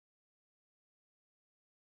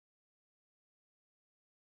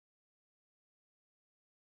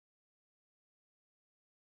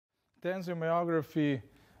Tensiomyography,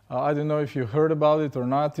 I don't know if you heard about it or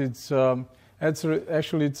not. It's a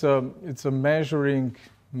measuring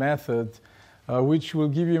method which will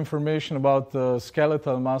give you information about the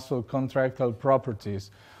skeletal muscle contractile properties.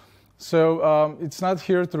 So it's not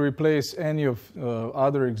here to replace any of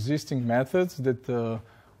other existing methods that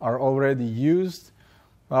are already used.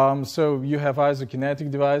 So you have isokinetic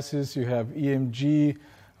devices, you have EMG,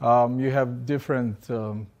 you have different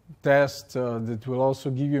tests that will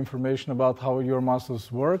also give you information about how your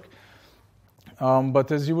muscles work.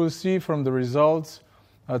 But as you will see from the results,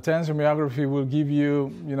 tensiomyography will give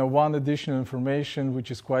you, one additional information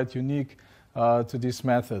which is quite unique to this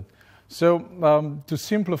method. So to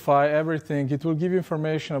simplify everything, it will give you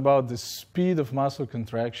information about the speed of muscle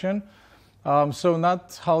contraction. So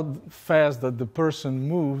not how fast that the person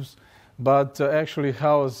moves, but actually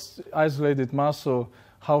how isolated muscle,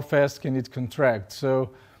 how fast can it contract.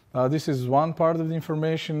 So this is one part of the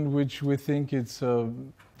information which we think is the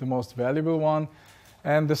most valuable one.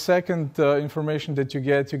 And the second information that you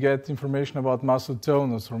get information about muscle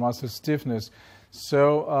tonus or muscle stiffness.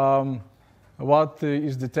 So what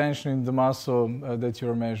is the tension in the muscle that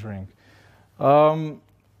you're measuring? The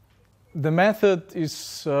method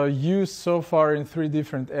is used so far in 3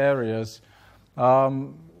 different areas.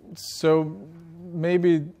 So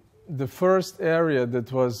maybe the first area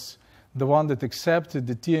that was the one that accepted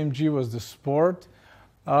the TMG was the sport.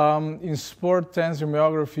 In sport,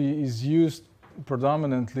 tensiomyography is used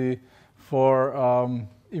predominantly for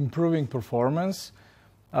improving performance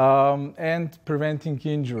and preventing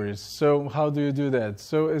injuries. So how do you do that?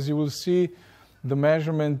 So as you will see, the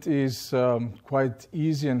measurement is quite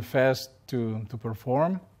easy and fast to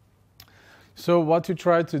perform. So what you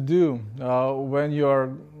try to do when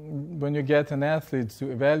you get an athlete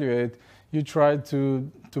to evaluate, you try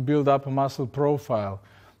to build up a muscle profile.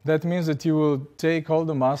 That means that you will take all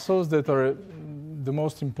the muscles that are the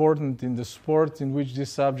most important in the sport in which this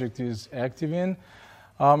subject is active in.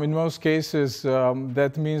 In most cases,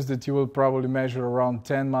 that means that you will probably measure around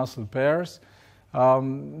 10 muscle pairs.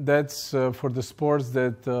 That's for the sports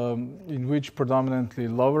that in which predominantly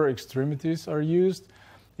lower extremities are used.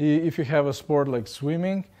 If you have a sport like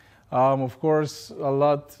swimming, of course, a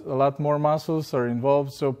lot more muscles are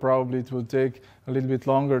involved, so probably it will take a little bit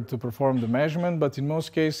longer to perform the measurement. But in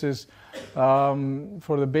most cases,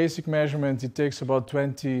 for the basic measurement, it takes about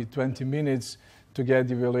 20 minutes to get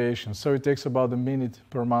the evaluation. So it takes about a minute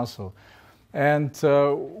per muscle. And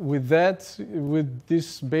with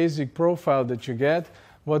this basic profile that you get,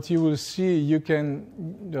 what you will see, you can,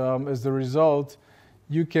 as the result,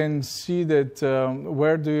 you can see that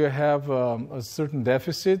where do you have a certain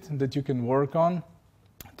deficit that you can work on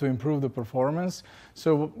to improve the performance.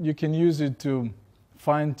 So you can use it to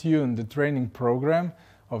fine-tune the training program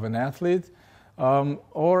of an athlete.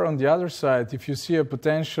 Or on the other side, if you see a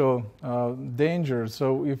potential danger,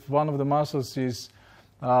 so if one of the muscles is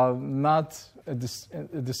not at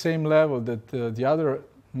the same level that the other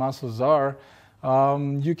muscles are,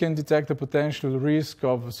 you can detect a potential risk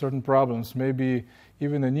of certain problems, maybe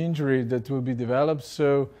even an injury that will be developed.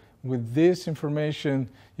 So with this information,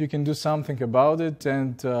 you can do something about it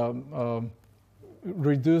and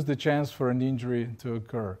reduce the chance for an injury to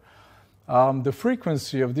occur. The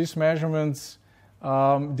frequency of these measurements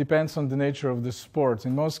depends on the nature of the sport.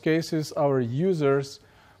 In most cases, our users,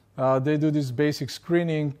 they do this basic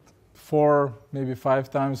screening 4, maybe 5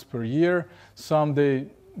 times per year. Some, they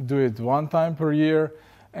do it 1 time per year.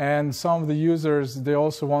 And some of the users, they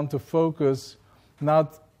also want to focus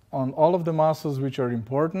not on all of the muscles which are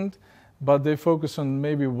important, but they focus on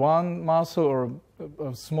maybe one muscle or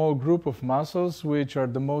a small group of muscles which are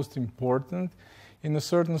the most important in a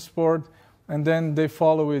certain sport, and then they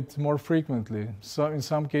follow it more frequently, so in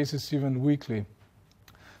some cases even weekly.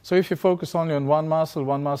 So if you focus only on one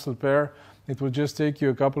muscle pair, it will just take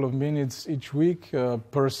you a couple of minutes each week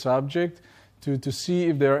per subject to see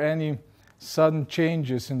if there are any sudden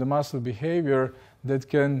changes in the muscle behavior that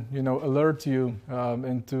can, alert you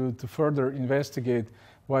and to further investigate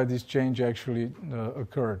why this change actually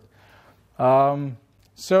occurred.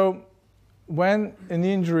 So when an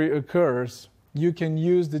injury occurs, you can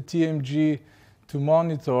use the TMG to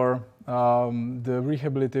monitor the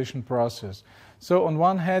rehabilitation process. So on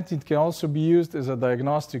one hand, it can also be used as a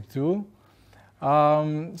diagnostic tool.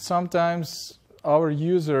 Sometimes our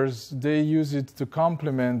users, they use it to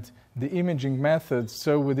complement the imaging methods.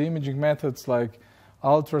 So with imaging methods like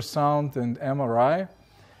ultrasound and MRI,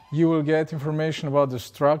 you will get information about the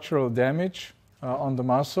structural damage on the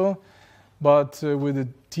muscle. But with the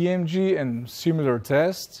TMG and similar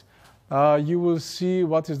tests, you will see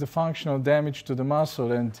what is the functional damage to the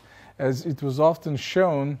muscle. And as it was often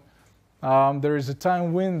shown, there is a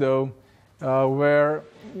time window where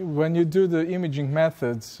when you do the imaging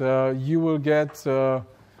methods, you will get the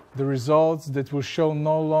results that will show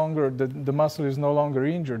no longer that the muscle is no longer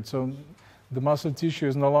injured. So the muscle tissue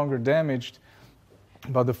is no longer damaged,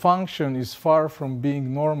 but the function is far from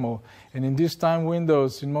being normal. And in these time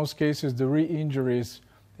windows, in most cases, the re-injuries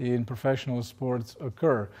in professional sports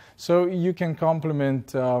occur. So you can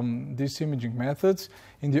complement these imaging methods.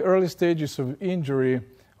 In the early stages of injury,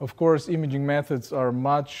 of course, imaging methods are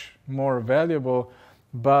much more valuable,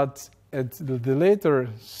 but at the later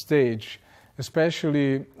stage,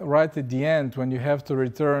 especially right at the end when you have to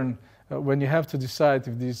return, when you have to decide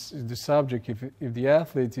if the subject, if the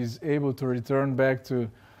athlete is able to return back to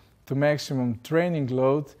maximum training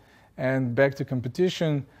load and back to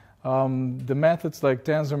competition, the methods like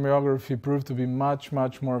tensiomyography prove to be much,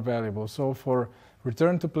 much more valuable. So for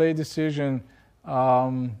return to play decision,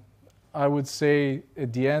 I would say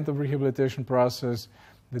at the end of rehabilitation process,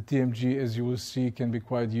 the TMG, as you will see, can be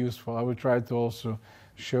quite useful. I will try to also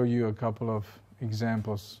show you a couple of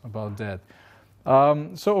examples about that.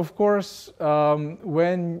 So of course,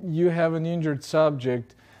 when you have an injured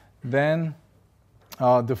subject, then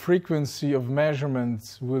the frequency of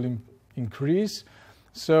measurements will increase.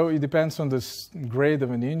 So it depends on the grade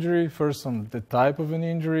of an injury, first on the type of an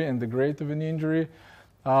injury and the grade of an injury.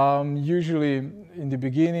 Usually in the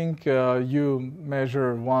beginning you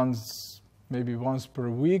measure maybe once per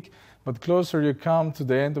week, but closer you come to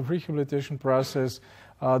the end of rehabilitation process,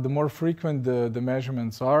 the more frequent the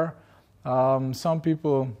measurements are. Some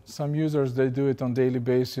users, they do it on daily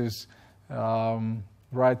basis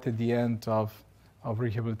right at the end of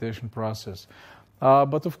rehabilitation process.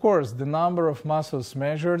 But of course, the number of muscles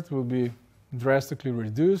measured will be drastically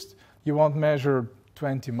reduced. You won't measure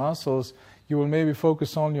 20 muscles. You will maybe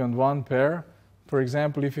focus only on one pair. For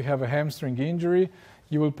example, if you have a hamstring injury,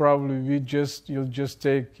 you will probably you'll just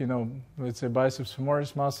take, let's say biceps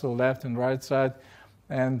femoris muscle, left and right side,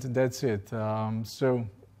 and that's it. So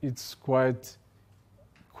it's quite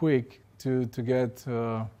quick to get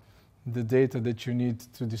the data that you need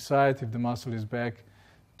to decide if the muscle is back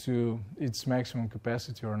to its maximum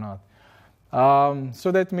capacity or not.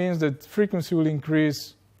 So that means that frequency will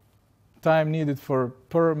increase, time needed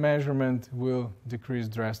per measurement will decrease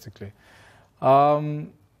drastically.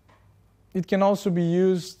 It can also be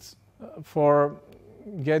used for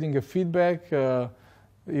getting a feedback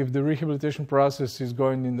if the rehabilitation process is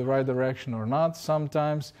going in the right direction or not.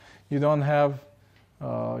 Sometimes you don't have,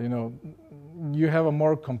 you have a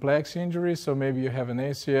more complex injury, so maybe you have an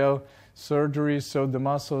ACL surgery, so the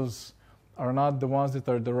muscles are not the ones that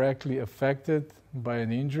are directly affected by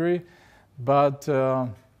an injury, but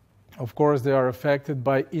of course they are affected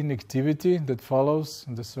by inactivity that follows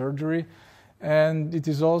the surgery. And it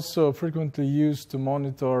is also frequently used to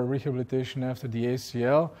monitor rehabilitation after the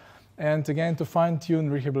ACL, and again to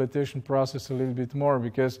fine-tune rehabilitation process a little bit more,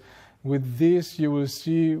 because with this you will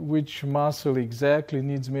see which muscle exactly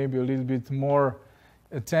needs maybe a little bit more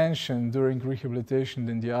attention during rehabilitation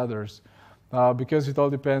than the others, because it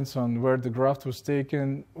all depends on where the graft was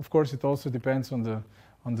taken. Of course, it also depends on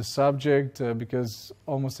the subject, because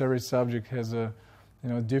almost every subject has a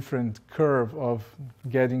different curve of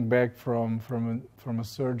getting back from a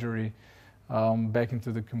surgery back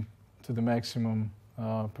into the maximum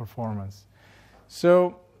performance.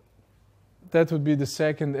 So that would be the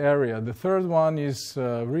second area. The third one is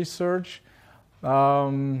research.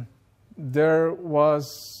 There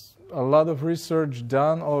was a lot of research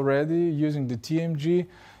done already using the TMG.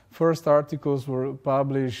 First articles were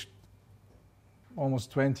published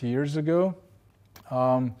almost 20 years ago.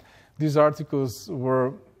 These articles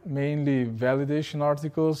were mainly validation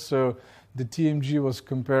articles, so the TMG was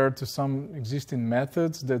compared to some existing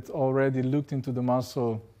methods that already looked into the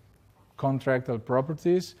muscle contractile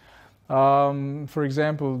properties. For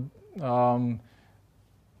example,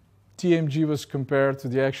 TMG was compared to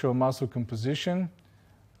the actual muscle composition.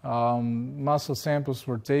 Muscle samples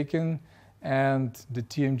were taken and the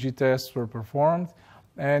TMG tests were performed,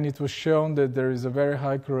 and it was shown that there is a very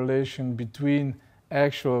high correlation between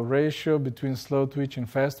actual ratio between slow twitch and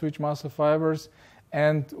fast twitch muscle fibers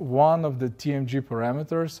and one of the TMG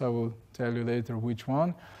parameters. I will tell you later which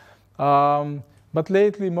one. But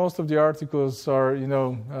lately, most of the articles are,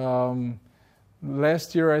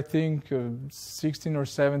 last year I think 16 or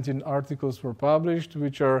 17 articles were published,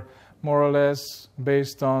 which are more or less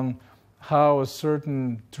based on how a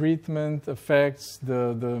certain treatment affects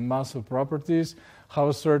the muscle properties, how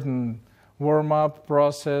a certain warm-up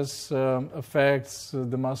process affects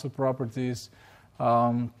the muscle properties,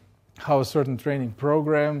 how a certain training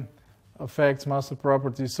program affects muscle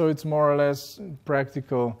properties. So it's more or less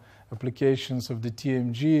practical applications of the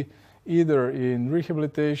TMG, either in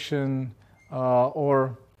rehabilitation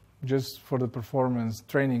or just for the performance,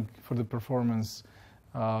 training for the performance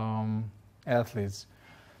athletes.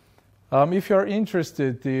 If you are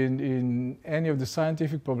interested in any of the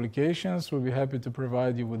scientific publications, we'll be happy to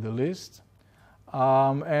provide you with the list.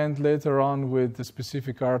 And later on with the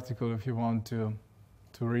specific article if you want to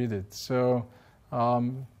read it. So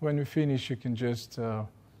when we finish, you can just,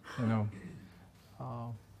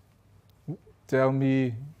 tell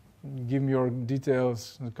me, give me your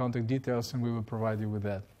details, the contact details, and we will provide you with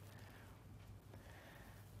that.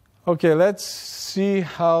 Okay, let's see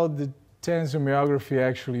how the tensiomyography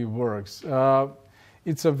actually works.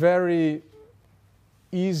 It's a very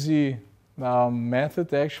easy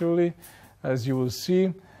method, actually, as you will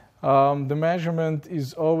see. The measurement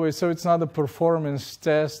is always, so it's not a performance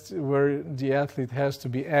test where the athlete has to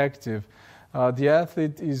be active. The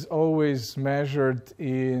athlete is always measured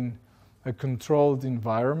in a controlled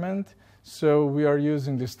environment. So we are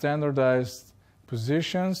using the standardized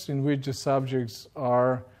positions in which the subjects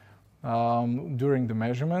are during the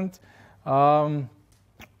measurement.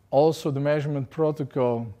 Also, the measurement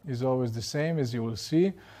protocol is always the same, as you will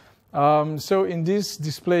see. So in this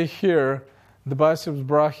display here, the biceps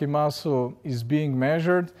brachii muscle is being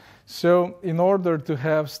measured. So in order to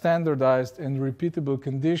have standardized and repeatable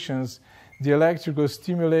conditions, the electrical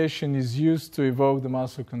stimulation is used to evoke the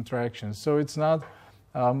muscle contraction. So it's not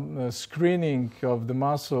a screening of the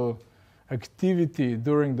muscle activity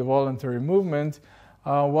during the voluntary movement.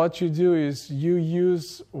 What you do is you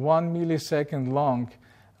use 1 millisecond long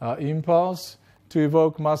impulse to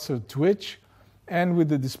evoke muscle twitch, and with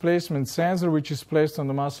the displacement sensor, which is placed on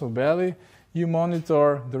the muscle belly, you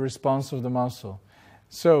monitor the response of the muscle.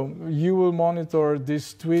 So you will monitor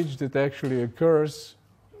this twitch that actually occurs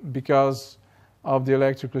because of the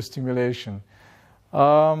electrical stimulation.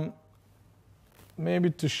 Maybe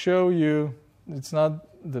to show you, it's not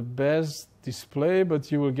the best display,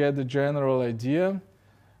 but you will get the general idea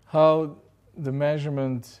how the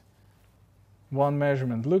measurement, one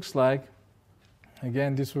measurement looks like.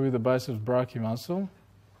 Again, this will be the biceps brachii muscle.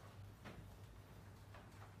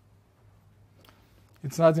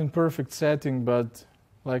 It's not in perfect setting, but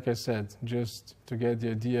like I said, just to get the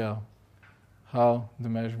idea how the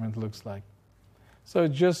measurement looks like. So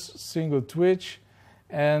just single twitch,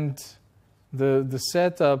 and the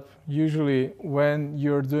setup usually when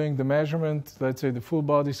you're doing the measurement, let's say the full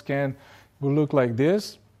body scan, will look like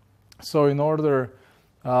this. So in order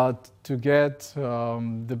to get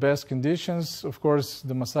the best conditions, of course,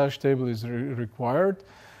 the massage table is required.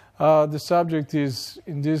 The subject is,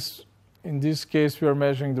 in this case, we are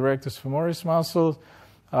measuring the rectus femoris muscle.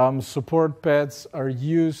 Support pads are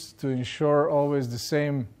used to ensure always the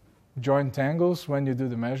same joint angles when you do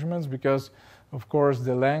the measurements, because, of course,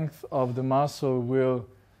 the length of the muscle will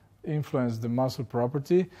influence the muscle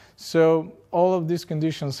property. So all of these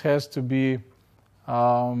conditions has to be,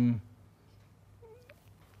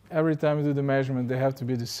 every time you do the measurement, they have to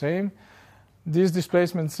be the same. This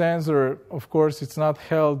displacement sensor, of course, it's not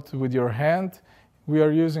held with your hand. We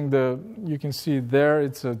are using you can see there,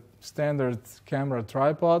 it's a standard camera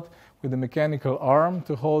tripod with a mechanical arm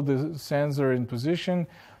to hold the sensor in position.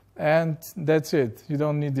 And that's it. You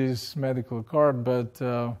don't need this medical card, but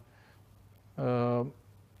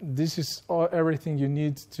this is everything you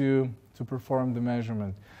need to perform the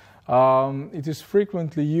measurement. It is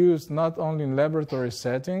frequently used not only in laboratory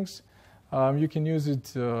settings. You can use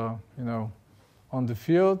it, on the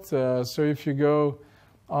field. So if you go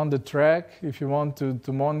on the track, if you want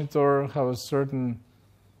to monitor how a certain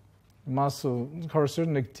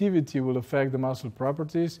activity will affect the muscle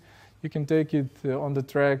properties, you can take it on the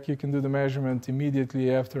track. You can do the measurement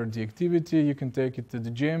immediately after the activity. You can take it to the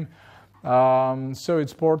gym. So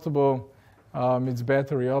it's portable. It's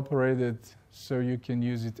battery operated, so you can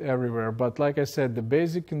use it everywhere. But like I said, the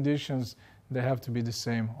basic conditions, they have to be the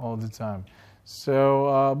same all the time.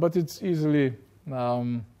 So, but it's easily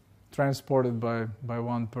transported by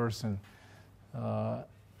one person.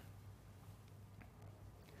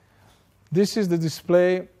 This is the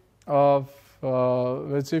display of,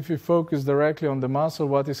 let's say if you focus directly on the muscle,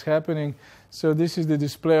 what is happening. So this is the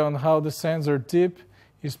display on how the sensor tip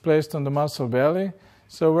is placed on the muscle belly.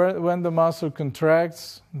 So when the muscle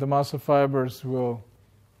contracts, the muscle fibers will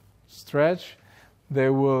stretch, they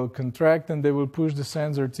will contract, and they will push the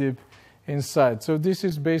sensor tip inside. So this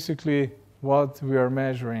is basically what we are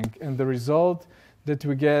measuring. And the result that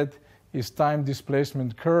we get is time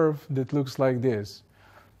displacement curve that looks like this.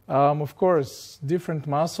 Of course, different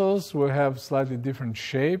muscles will have slightly different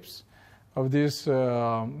shapes of these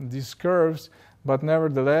curves, but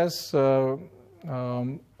nevertheless,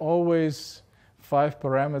 always 5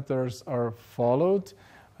 parameters are followed.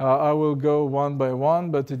 I will go one by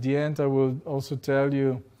one, but at the end I will also tell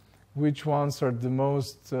you which ones are the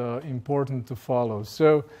most important to follow.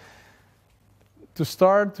 So to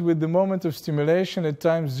start with the moment of stimulation at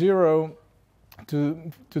time 0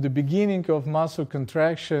 to the beginning of muscle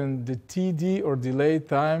contraction, the TD or delay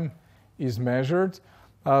time is measured.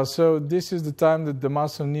 So this is the time that the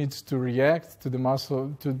muscle needs to react to the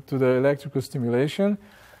muscle to the electrical stimulation.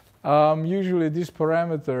 Usually this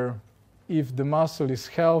parameter, if the muscle is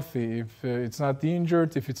healthy, if it's not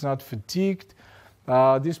injured, if it's not fatigued,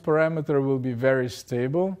 this parameter will be very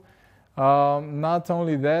stable. Not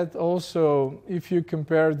only that, also if you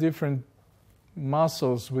compare different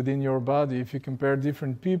muscles within your body, if you compare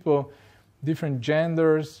different people, different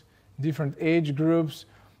genders, different age groups,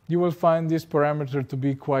 you will find this parameter to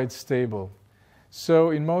be quite stable.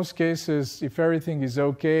 So in most cases, if everything is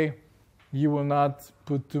okay, you will not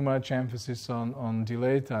put too much emphasis on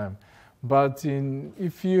delay time. But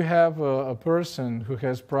if you have a person who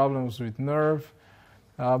has problems with nerve,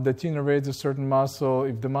 that innervates a certain muscle,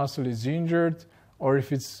 if the muscle is injured, or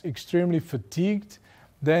if it's extremely fatigued,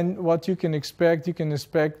 then what you can expect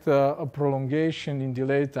a prolongation in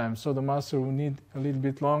delay time. So the muscle will need a little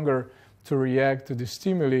bit longer to react to the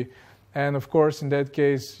stimuli. And of course, in that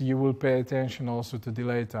case, you will pay attention also to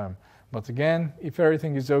delay time. But again, if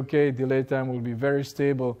everything is okay, delay time will be very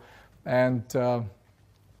stable, and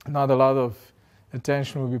not a lot of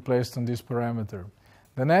attention will be placed on this parameter.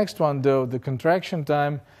 The next one, though, the contraction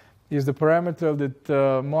time, is the parameter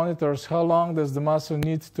that monitors how long does the muscle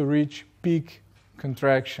need to reach peak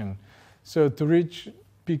contraction. So to reach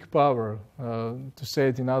peak power, to say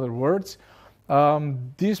it in other words.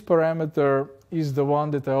 This parameter is the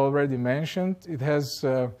one that I already mentioned. It has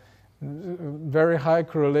very high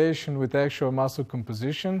correlation with actual muscle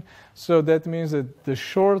composition. So that means that the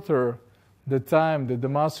shorter the time that the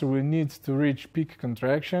muscle will need to reach peak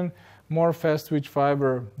contraction, more fast twitch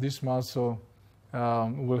fiber this muscle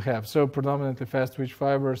will have. So predominantly fast twitch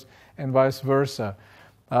fibers and vice versa.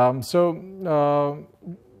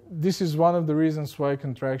 This is one of the reasons why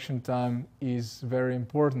contraction time is very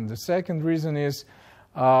important. The second reason is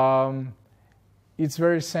it's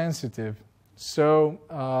very sensitive.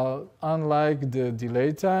 So unlike the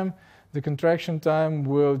delay time, the contraction time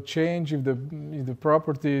will change if the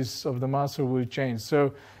properties of the muscle will change.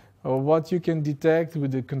 So what you can detect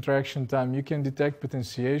with the contraction time, you can detect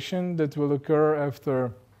potentiation that will occur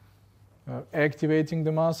after activating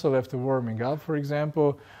the muscle, after warming up, for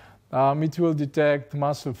example. It will detect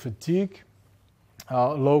muscle fatigue,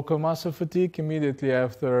 local muscle fatigue immediately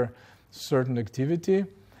after certain activity.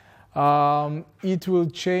 It will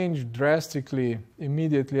change drastically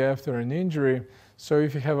immediately after an injury. So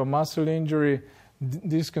if you have a muscle injury,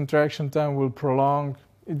 this contraction time will prolong.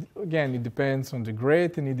 Again, it depends on the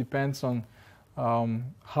grade, and it depends on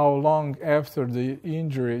how long after the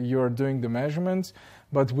injury you are doing the measurements.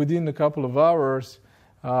 But within a couple of hours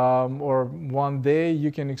or one day,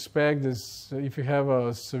 you can expect this. If you have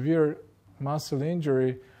a severe muscle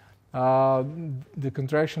injury, the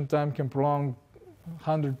contraction time can prolong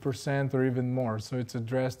 100% or even more. So it's a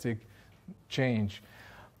drastic change.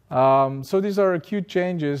 So these are acute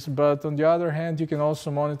changes, but on the other hand, you can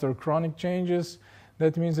also monitor chronic changes.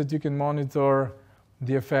 That means that you can monitor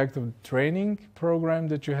the effect of the training program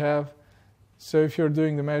that you have. So if you're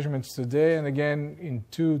doing the measurements today, and again in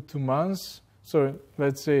two months, so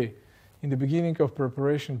let's say in the beginning of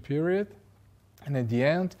preparation period and at the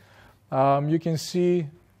end, you can see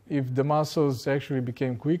if the muscles actually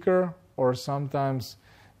became quicker, or sometimes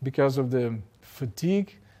because of the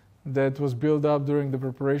fatigue that was built up during the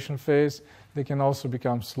preparation phase, they can also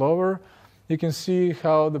become slower. You can see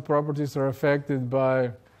how the properties are affected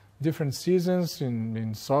by different seasons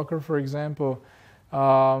in soccer, for example.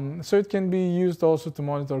 So it can be used also to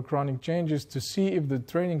monitor chronic changes to see if the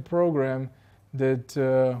training program that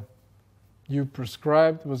you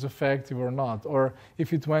prescribed was effective or not, or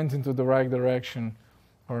if it went into the right direction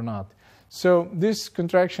or not. So this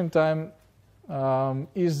contraction time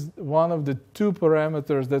is one of the 2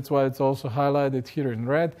 parameters, that's why it's also highlighted here in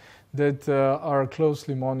red, that are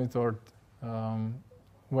closely monitored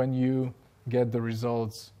when you get the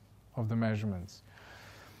results of the measurements.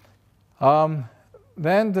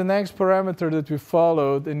 Then the next parameter that we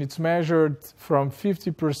followed, and it's measured from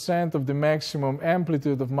 50% of the maximum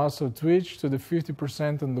amplitude of muscle twitch to the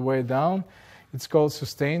 50% on the way down. It's called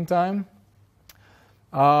sustain time.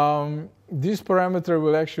 This parameter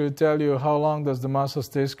will actually tell you how long does the muscle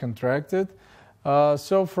stays contracted.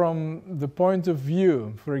 So from the point of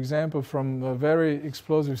view, for example, from very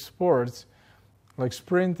explosive sports, like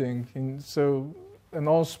sprinting. In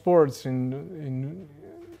all sports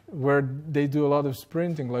where they do a lot of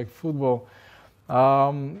sprinting, like football,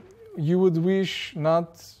 you would wish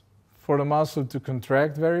not for the muscle to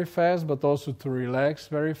contract very fast, but also to relax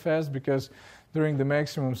very fast, because during the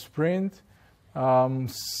maximum sprint,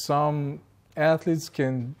 some athletes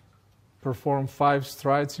can perform 5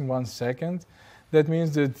 strides in 1 second. That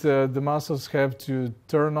means that the muscles have to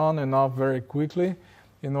turn on and off very quickly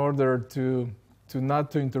in order to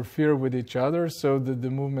not to interfere with each other, so that the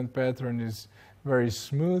movement pattern is very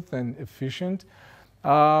smooth and efficient.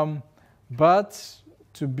 But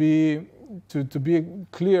to be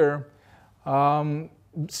clear,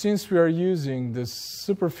 since we are using the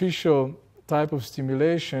superficial type of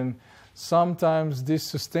stimulation, sometimes this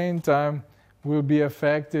sustained time will be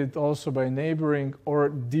affected also by neighboring or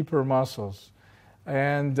deeper muscles.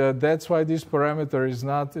 And that's why this parameter is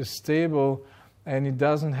not as stable, and it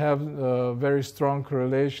doesn't have very strong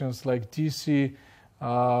correlations like TC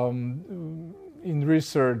in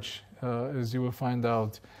research, as you will find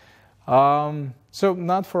out. So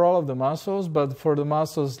not for all of the muscles, but for the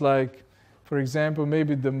muscles like, for example,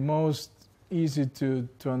 maybe the most easy to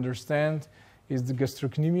understand is the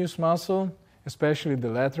gastrocnemius muscle, especially the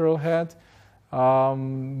lateral head.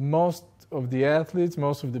 Most of the athletes,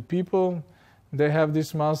 most of the people, they have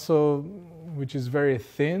this muscle which is very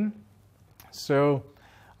thin. So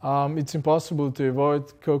it's impossible to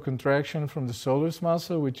avoid co-contraction from the soleus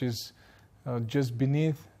muscle, which is just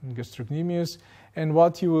beneath gastrocnemius. And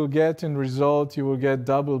what you will get in result, you will get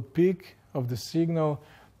double peak of the signal,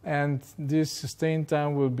 and this sustained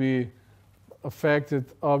time will be affected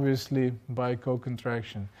obviously by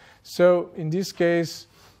co-contraction. So in this case,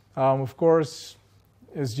 of course,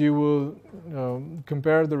 as you will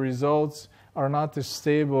compare, the results are not as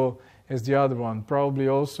stable as the other one. Probably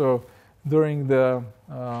also during the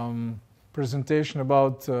presentation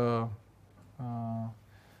about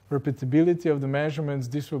repeatability of the measurements,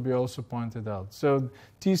 this will be also pointed out. So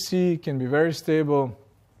TC can be very stable,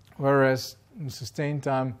 whereas in sustained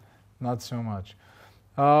time, not so much.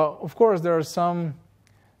 Of course, there are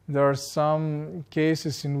some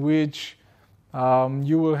cases in which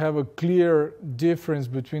you will have a clear difference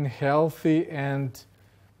between healthy and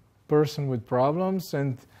person with problems.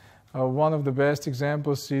 And one of the best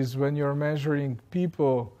examples is when you're measuring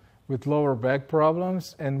people with lower back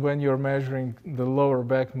problems and when you're measuring the lower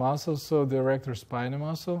back muscle, so the erector spinae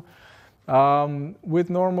muscle. With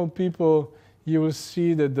normal people, you will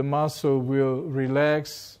see that the muscle will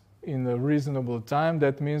relax in a reasonable time.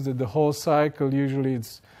 That means that the whole cycle, usually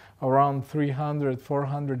it's around 300,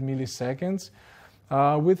 400 milliseconds.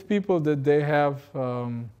 With people that they have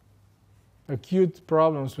acute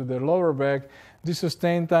problems with their lower back, this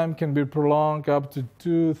sustained time can be prolonged up to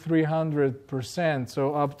 200-300%,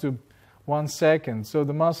 so up to 1 second. So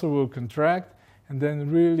the muscle will contract and then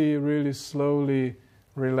really, really slowly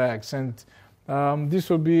relax. And this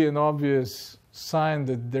will be an obvious sign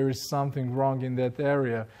that there is something wrong in that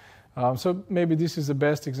area. So maybe this is the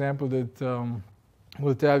best example that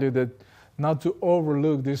will tell you that not to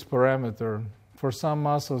overlook this parameter. For some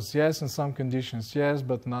muscles, yes, in some conditions, yes,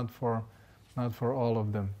 but not for all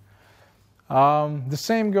of them. The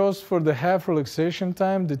same goes for the half relaxation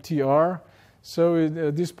time, the TR. So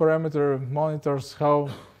this parameter monitors how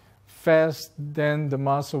fast then the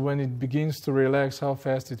muscle, when it begins to relax, how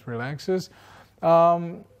fast it relaxes.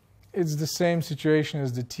 It's the same situation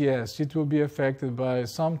as the TS. It will be affected by,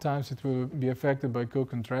 sometimes it will be affected by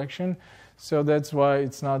co-contraction. So that's why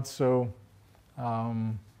it's not so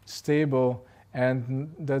stable,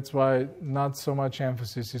 and that's why not so much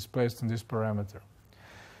emphasis is placed on this parameter.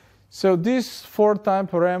 So these 4 time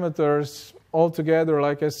parameters altogether,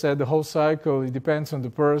 like I said, the whole cycle, it depends on the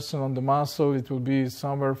person, on the muscle. It will be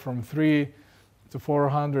somewhere from 3 to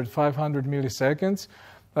 400, 500 milliseconds.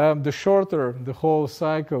 The shorter the whole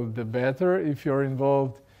cycle, the better if you're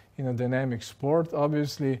involved in a dynamic sport,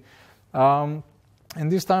 obviously. And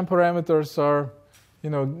these time parameters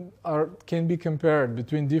can be compared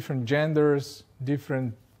between different genders,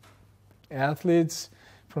 different athletes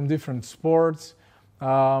from different sports,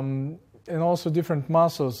 and also different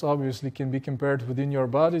muscles obviously can be compared within your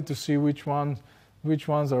body to see which ones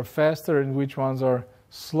are faster and which ones are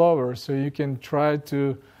slower, so you can try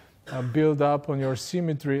to build up on your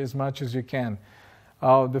symmetry as much as you can.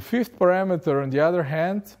 The 5th parameter, on the other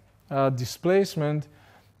hand, displacement,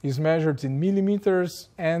 is measured in millimeters,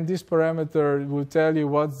 and this parameter will tell you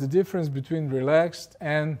what's the difference between relaxed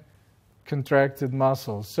and contracted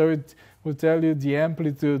muscles. So it will tell you the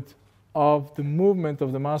amplitude of the movement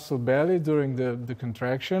of the muscle belly during the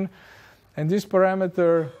contraction. And this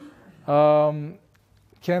parameter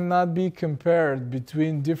cannot be compared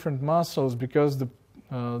between different muscles because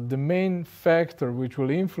the main factor which will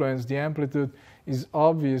influence the amplitude is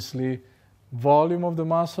obviously volume of the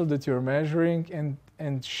muscle that you're measuring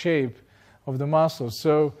and shape of the muscle.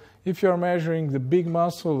 So if you're measuring the big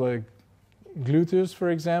muscle like gluteus, for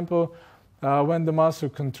example, when the muscle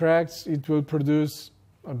contracts, it will produce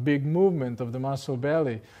a big movement of the muscle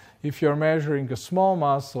belly. If you're measuring a small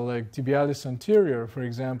muscle like tibialis anterior, for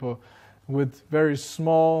example, with very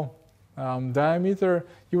small diameter,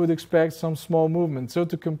 you would expect some small movement. So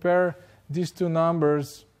to compare these two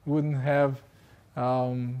numbers wouldn't have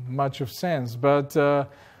much of sense. But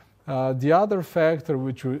the other factor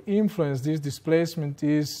which will influence this displacement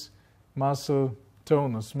is muscle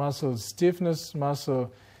tonus, muscle stiffness,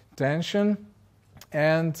 muscle tension.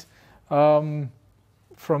 And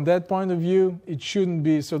from that point of view, it shouldn't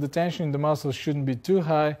be, so the tension in the muscle shouldn't be too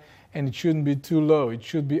high and it shouldn't be too low. It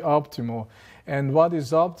should be optimal. And what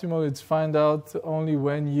is optimal, it's find out only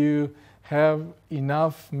when you have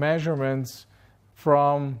enough measurements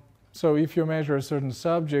from, so if you measure a certain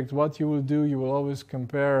subject, what you will do, you will always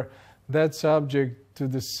compare that subject to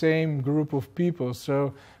the same group of people.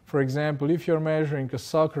 So, for example, if you're measuring a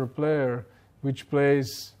soccer player which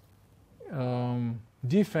plays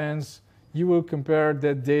defense, you will compare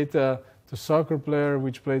that data to soccer player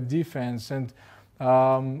which played defense. And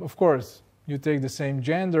of course, you take the same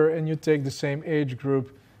gender and you take the same age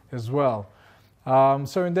group as well.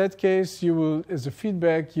 So in that case, you will, as a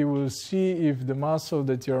feedback, you will see if the muscle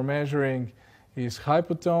that you're measuring is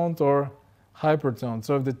hypotoned or hypertoned.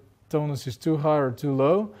 So if the tonus is too high or too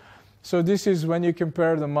low. So this is when you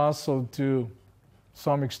compare the muscle to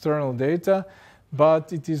some external data,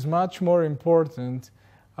 but it is much more important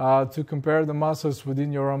to compare the muscles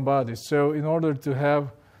within your own body. So in order to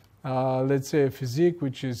have, let's say, a physique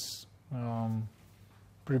which is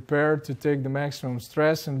prepared to take the maximum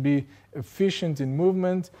stress and be efficient in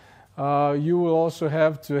movement, you will also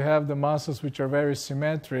have to have the muscles which are very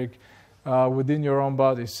symmetric within your own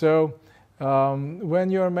body. So when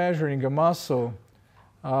you are measuring a muscle,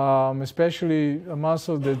 especially a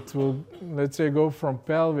muscle that will, let's say, go from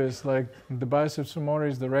pelvis, like the biceps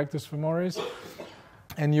femoris, the rectus femoris,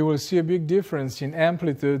 and you will see a big difference in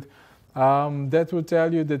amplitude, that will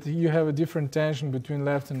tell you that you have a different tension between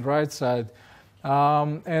left and right side.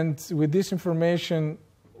 And with this information,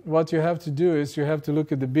 what you have to do is you have to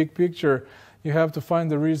look at the big picture. You have to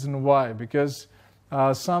find the reason why, because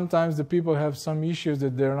sometimes the people have some issues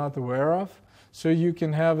that they're not aware of. So you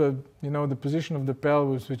can have the position of the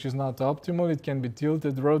pelvis which is not optimal. It can be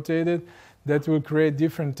tilted, rotated. That will create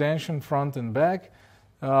different tension front and back.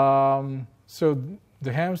 So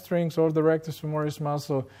the hamstrings or the rectus femoris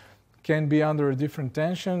muscle can be under a different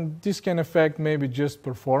tension. This can affect maybe just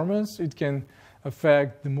performance. It can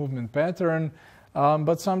affect the movement pattern,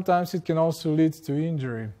 but sometimes it can also lead to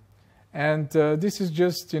injury. And this is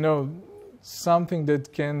just, something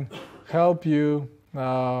that can help you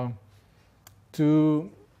to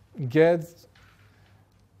get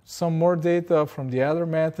some more data from the other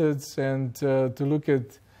methods and to look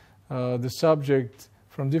at the subject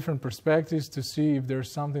from different perspectives to see if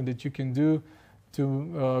there's something that you can do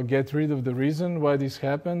to get rid of the reason why this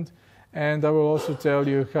happened. And I will also tell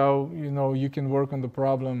you how you can work on the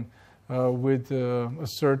problem with a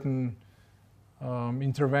certain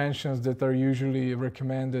interventions that are usually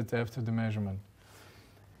recommended after the measurement.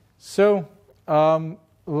 So,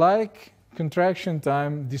 like contraction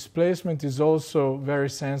time, displacement is also very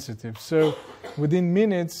sensitive. So within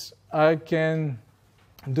minutes, I can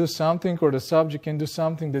do something, or the subject can do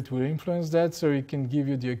something that will influence that, so it can give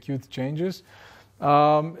you the acute changes.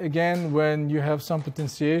 Again, when you have some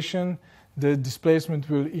potentiation, the displacement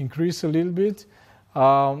will increase a little bit.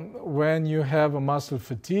 When you have a muscle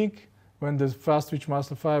fatigue, when the fast-twitch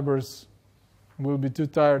muscle fibers will be too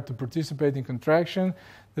tired to participate in contraction,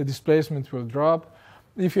 the displacement will drop.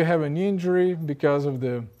 If you have an injury because of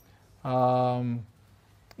the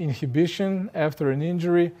inhibition after an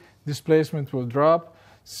injury, displacement will drop.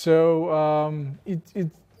 So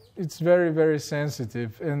it's very, very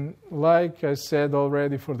sensitive. And like I said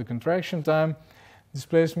already for the contraction time,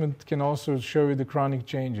 displacement can also show you the chronic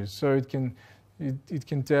changes. So it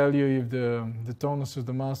can tell you if the tonus of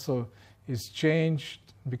the muscle is changed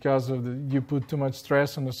because of you put too much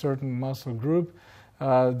stress on a certain muscle group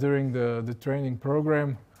during the training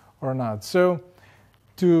program or not. So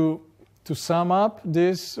to sum up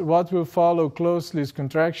this, what will follow closely is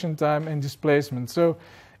contraction time and displacement. So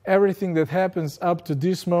everything that happens up to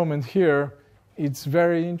this moment here, it's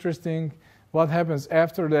very interesting. What happens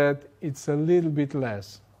after that, it's a little bit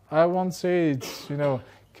less. I won't say it's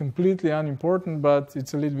completely unimportant, but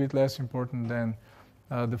it's a little bit less important than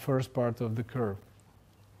the first part of the curve.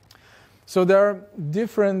 So there are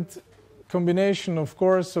different combination, of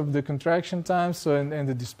course, of the contraction times and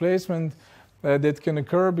the displacement that can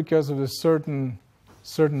occur because of the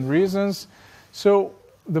certain reasons. So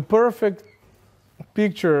the perfect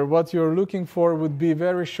picture, what you're looking for, would be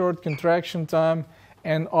very short contraction time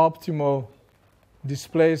and optimal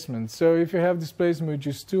displacement. So if you have displacement which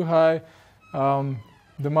is too high,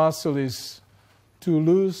 the muscle is too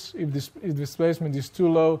loose. If displacement is too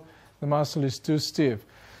low, the muscle is too stiff.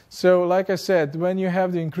 So like I said, when you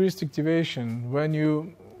have the increased activation, when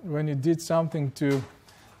you did something to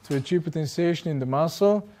achieve potentiation in the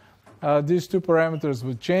muscle, these two parameters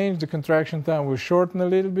will change. The contraction time will shorten a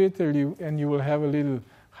little bit, and you will have a little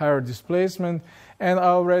higher displacement. And I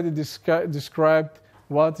already described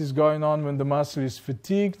what is going on when the muscle is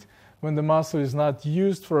fatigued, when the muscle is not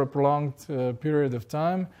used for a prolonged period of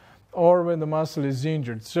time, or when the muscle is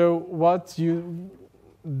injured. So what you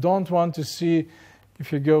don't want to see,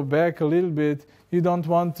 if you go back a little bit, you don't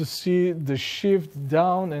want to see the shift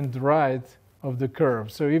down and right of the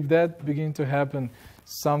curve. So if that begins to happen,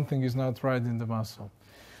 something is not right in the muscle.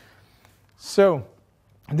 So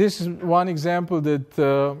this is one example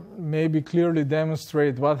that maybe clearly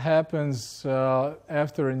demonstrates what happens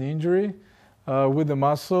after an injury with the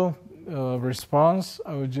muscle response.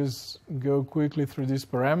 I will just go quickly through these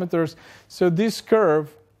parameters. So this curve,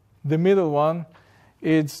 the middle one,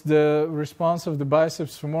 it's the response of the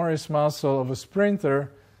biceps femoris muscle of a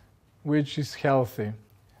sprinter, which was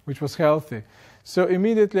healthy. So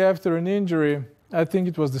immediately after an injury, I think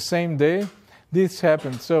it was the same day, this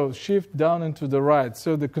happened. So shift down and to the right.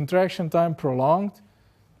 So the contraction time prolonged,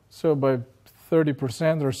 so by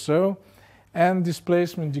 30% or so, and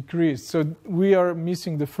displacement decreased. So we are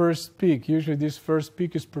missing the first peak. Usually this first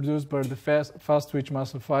peak is produced by the fast twitch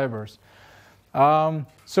muscle fibers.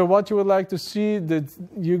 So what you would like to see, that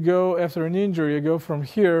you go after an injury, you go from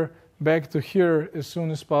here back to here as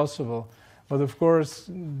soon as possible. But of course,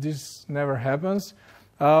 this never happens.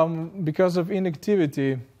 Because of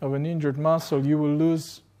inactivity of an injured muscle, you will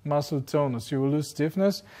lose muscle tonus, you will lose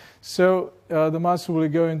stiffness. So the muscle will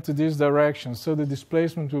go into this direction. So the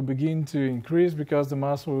displacement will begin to increase because the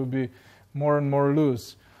muscle will be more and more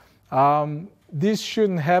loose. This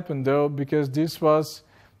shouldn't happen though, because this was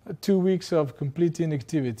 2 weeks of complete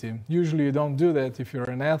inactivity. Usually you don't do that if you're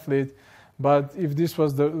an athlete, but if this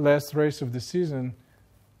was the last race of the season,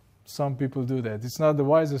 some people do that. It's not the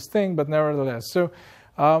wisest thing, but nevertheless. So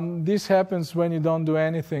this happens when you don't do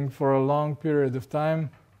anything for a long period of time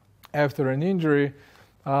after an injury.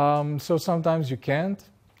 So sometimes you can't.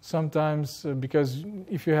 Sometimes because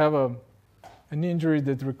if you have an injury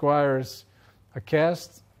that requires a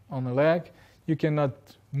cast on a leg, you cannot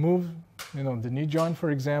move, the knee joint,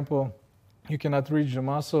 for example. You cannot reach the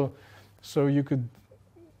muscle, so you could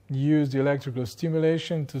use the electrical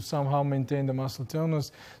stimulation to somehow maintain the muscle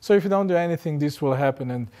tonus. So if you don't do anything, this will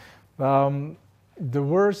happen. And the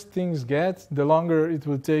worse things get, the longer it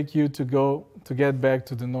will take you to get back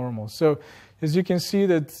to the normal. So as you can see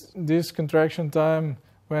that this contraction time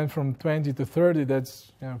went from 20 to 30,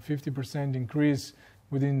 that's 50% increase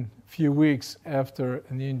within a few weeks after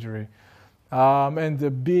an injury. And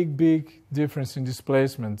a big difference in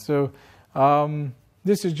displacement. So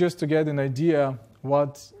this is just to get an idea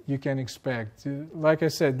what you can expect. Like I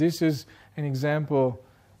said, this is an example.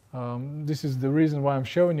 This is the reason why I'm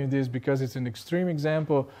showing you this, because it's an extreme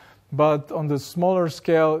example. But on the smaller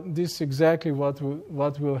scale, this is exactly what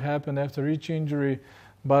will happen after each injury.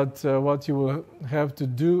 But what you will have to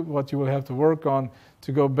do, what you will have to work on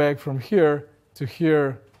to go back from here to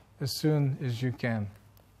here as soon as you can.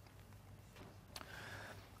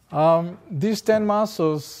 These 10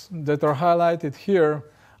 muscles that are highlighted here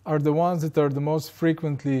are the ones that are the most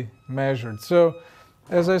frequently measured. So,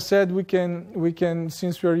 as I said, we can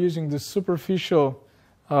since we are using the superficial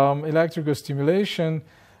electrical stimulation,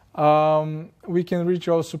 we can reach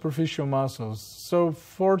all superficial muscles. So,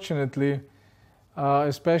 fortunately,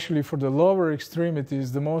 especially for the lower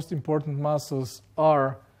extremities, the most important muscles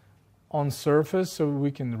are on surface, so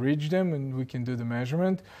we can reach them and we can do the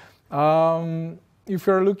measurement. If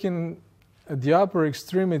you're looking at the upper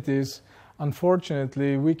extremities,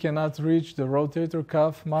 unfortunately, we cannot reach the rotator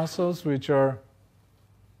cuff muscles, which are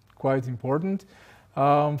quite important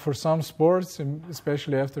for some sports,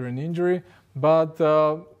 especially after an injury. But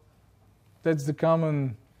that's the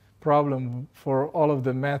common problem for all of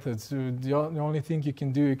the methods. The only thing you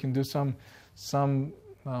can do some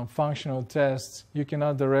functional tests. You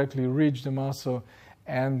cannot directly reach the muscle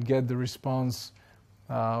and get the response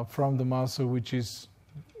from the muscle, which is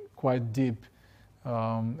quite deep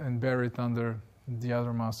and buried under the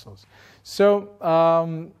other muscles. So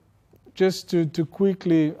just to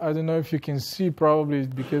quickly, I don't know if you can see, probably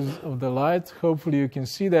because of the light, hopefully you can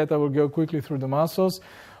see that. I will go quickly through the muscles.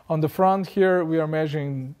 On the front here, we are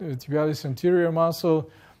measuring the tibialis anterior muscle,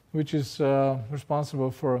 which is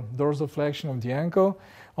responsible for dorsiflexion of the ankle.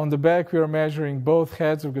 On the back, we are measuring both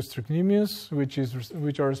heads of gastrocnemius,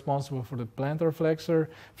 which are responsible for the plantar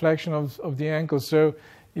flexion of the ankle. So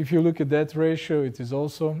if you look at that ratio, it is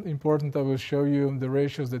also important. I will show you the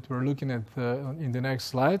ratios that we're looking at in the next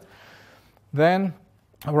slide. Then,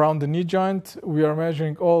 around the knee joint, we are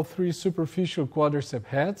measuring all three superficial quadricep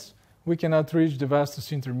heads. We cannot reach the vastus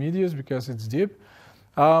intermedius because it's deep.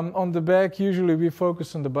 On the back, usually we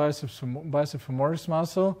focus on the bicep femoris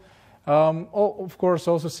muscle. Of course,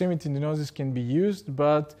 also semitendinosus can be used,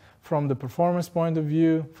 but from the performance point of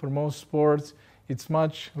view, for most sports, it's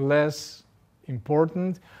much less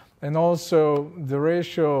important. And also, the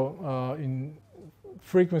ratio in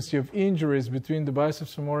frequency of injuries between the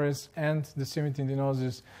biceps femoris and the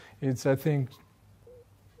semitendinosus, it's, I think,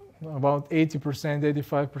 about 80%,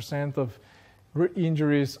 85% of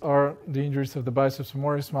injuries are the injuries of the biceps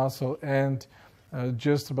femoris muscle, and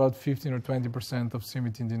just about 15 or 20% of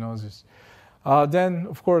semitendinosus. Then,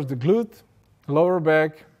 of course, the glute, lower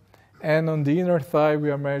back, and on the inner thigh, we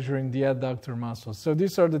are measuring the adductor muscles. So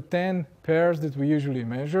these are the 10 pairs that we usually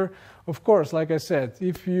measure. Of course, like I said,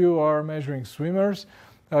 if you are measuring swimmers,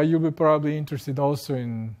 you'll be probably interested also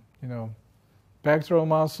in, pectoral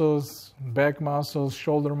muscles, back muscles,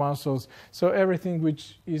 shoulder muscles. So everything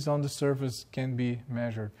which is on the surface can be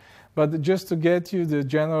measured. But just to get you the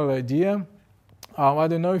general idea, I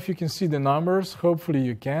don't know if you can see the numbers. Hopefully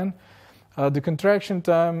you can. The contraction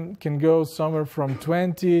time can go somewhere from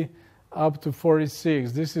 20 up to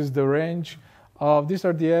 46. This is the range of, these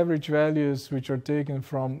are the average values which are taken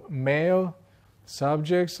from male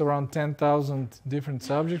subjects, around 10,000 different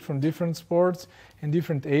subjects from different sports and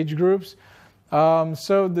different age groups.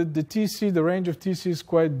 So the TC, the range of TC is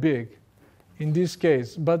quite big in this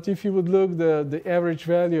case. But if you would look the average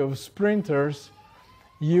value of sprinters,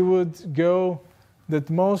 you would go that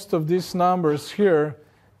most of these numbers here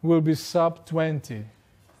will be sub 20.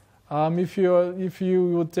 If you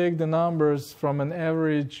would take the numbers from an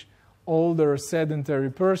average older sedentary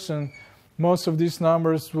person, most of these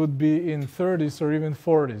numbers would be in 30s or even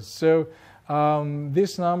 40s. So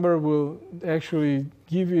this number will actually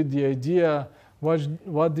give you the idea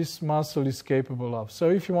what this muscle is capable of. So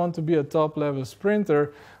if you want to be a top-level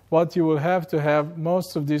sprinter, what you will have to have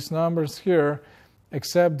most of these numbers here,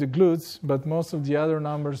 except the glutes, but most of the other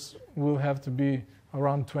numbers will have to be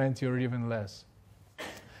around 20 or even less.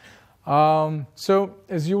 So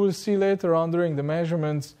as you will see later on during the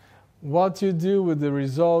measurements, what you do with the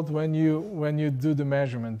result when you do the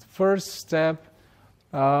measurement. First step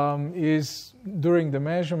is during the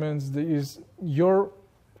measurements the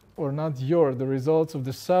results of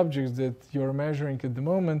the subjects that you're measuring at the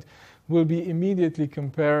moment will be immediately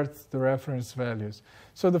compared to the reference values.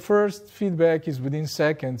 So the first feedback is within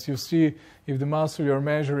seconds. You see if the muscle you're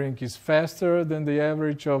measuring is faster than the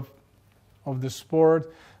average of the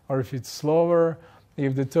sport, or if it's slower,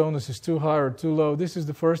 if the tonus is too high or too low. This is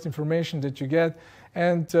the first information that you get.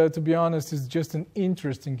 And to be honest, it's just an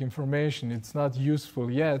interesting information. It's not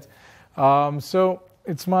useful yet. So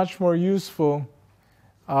it's much more useful.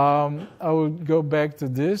 I will go back to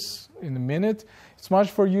this in a minute. It's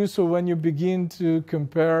much more useful when you begin to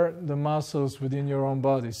compare the muscles within your own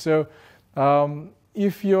body. So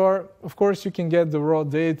of course, you can get the raw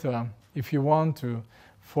data if you want to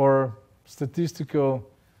for statistical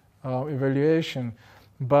evaluation.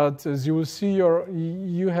 But as you will see,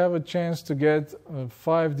 you have a chance to get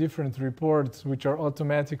 5 different reports which are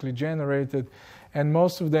automatically generated. And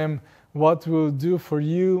most of them, what will do for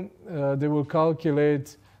you, they will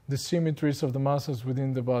calculate the symmetries of the muscles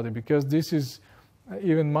within the body, because this is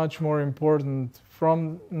even much more important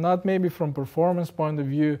from, not maybe from performance point of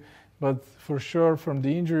view, but for sure from the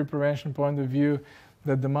injury prevention point of view,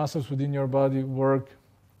 that the muscles within your body work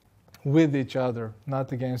with each other,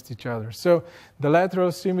 not against each other. So the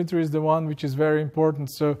lateral symmetry is the one which is very important.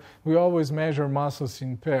 So we always measure muscles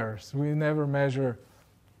in pairs. We never measure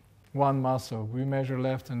one muscle. We measure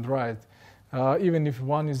left and right. Even if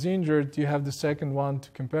one is injured, you have the second one to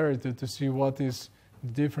compare it to see what is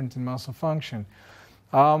different in muscle function.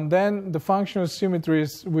 Then the functional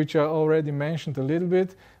symmetries, which I already mentioned a little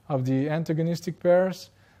bit, of the antagonistic pairs.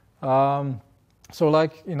 So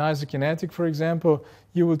like in isokinetic, for example,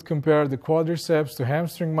 you would compare the quadriceps to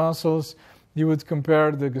hamstring muscles. You would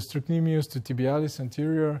compare the gastrocnemius to tibialis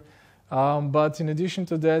anterior. But in addition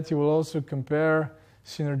to that, you will also compare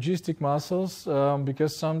synergistic muscles,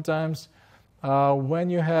 because sometimes when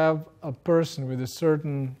you have a person with a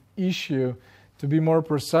certain issue, to be more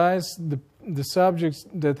precise, the subjects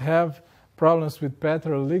that have problems with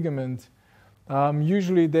patellar ligament,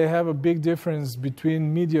 usually they have a big difference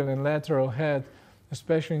between medial and lateral head,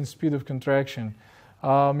 especially in speed of contraction.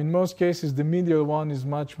 In most cases, the medial one is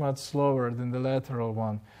much, much slower than the lateral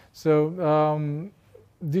one. So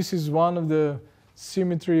this is one of the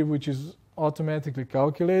symmetry which is automatically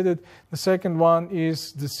calculated. The second one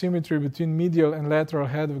is the symmetry between medial and lateral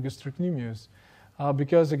head of gastrocnemius.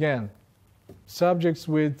 Because again, subjects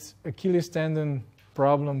with Achilles tendon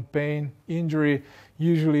problem, pain, injury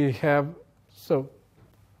usually have, so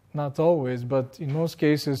not always, but in most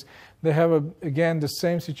cases, they have, again, the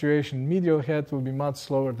same situation. Medial head will be much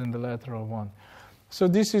slower than the lateral one. So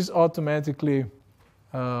this is automatically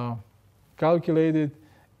calculated,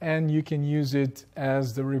 and you can use it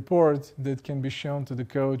as the report that can be shown to the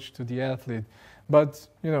coach, to the athlete. But,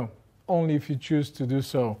 only if you choose to do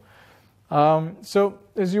so. So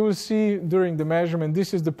as you will see during the measurement,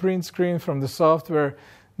 this is the print screen from the software.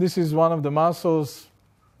 This is one of the muscles.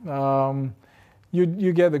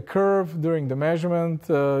 You get a curve during the measurement.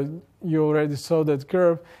 You already saw that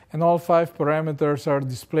curve, and all 5 parameters are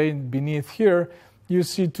displayed beneath here. You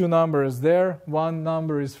see 2 numbers there. One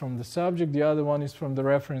number is from the subject, the other one is from the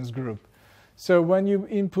reference group. So when you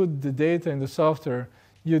input the data in the software,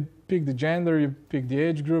 you pick the gender, you pick the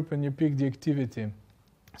age group, and you pick the activity.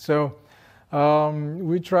 So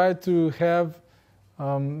we try to have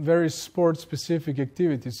very sport-specific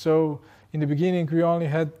activities. So in the beginning, we only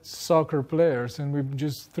had soccer players, and we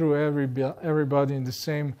just threw everybody in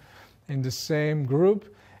the same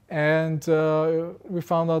group. And we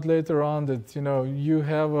found out later on that you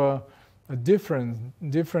have a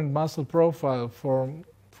different muscle profile for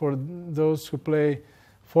those who play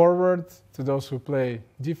forward, to those who play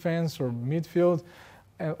defense or midfield,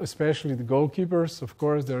 especially the goalkeepers. Of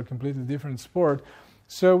course, they're a completely different sport.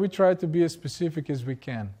 So we try to be as specific as we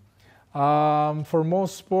can. For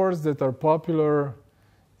most sports that are popular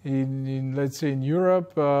let's say in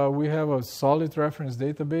Europe, we have a solid reference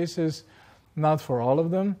databases. Not for all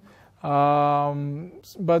of them,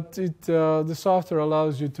 but the software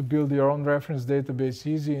allows you to build your own reference database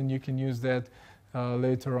easy, and you can use that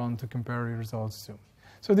later on to compare your results to.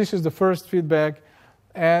 So this is the first feedback,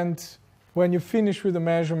 and when you finish with the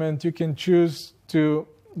measurement, you can choose to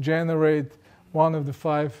generate one of the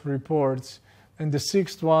 5 reports, and the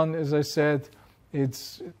 6th one, as I said,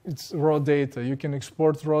 it's raw data. You can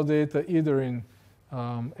export raw data either in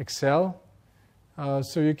Excel.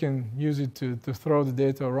 So you can use it to throw the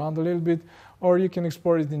data around a little bit, or you can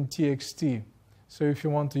export it in TXT. So if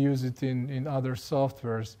you want to use it in other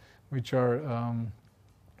softwares which are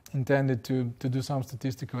intended to do some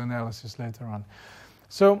statistical analysis later on.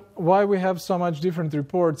 So why we have so much different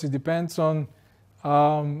reports, it depends on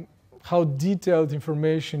how detailed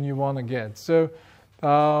information you want to get. So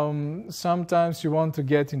sometimes you want to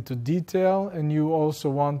get into detail, and you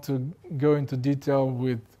also want to go into detail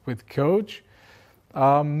with coach.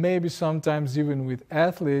 Maybe sometimes even with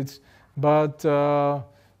athletes, but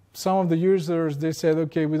some of the users, they said,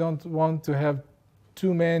 okay, we don't want to have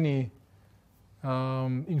too many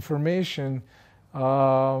information.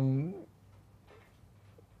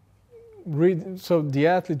 So the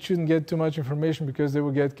athlete shouldn't get too much information because they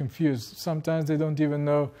will get confused. Sometimes they don't even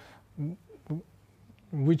know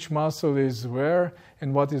which muscle is where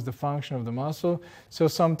and what is the function of the muscle. So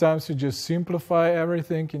sometimes you just simplify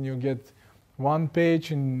everything, and you get one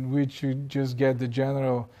page in which you just get the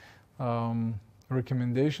general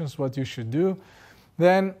recommendations, what you should do.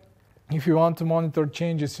 Then, if you want to monitor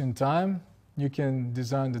changes in time, you can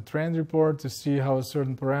design the trend report to see how a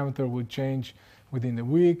certain parameter would change within a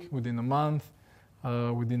week, within a month,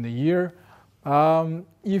 within a year.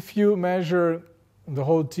 If you measure the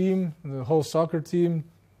whole team, the whole soccer team,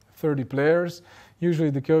 30 players,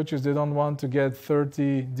 usually the coaches, they don't want to get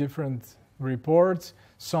 30 different reports.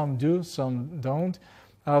 Some do, some don't.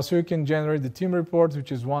 So you can generate the team report,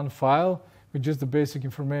 which is one file with just the basic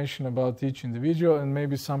information about each individual and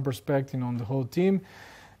maybe some perspective on the whole team.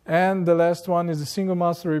 And the last one is a single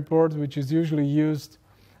muscle report, which is usually used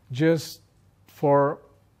just for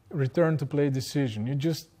return to play decision. You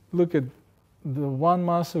just look at the one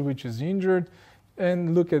muscle which is injured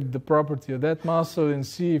and look at the property of that muscle and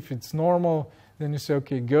see if it's normal. Then you say,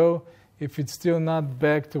 okay, go. If it's still not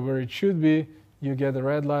back to where it should be, you get a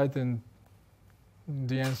red light, and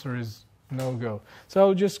the answer is no go. So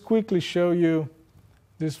I'll just quickly show you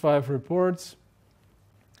these 5 reports.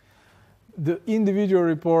 The individual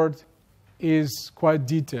report is quite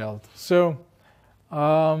detailed. So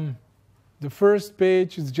The first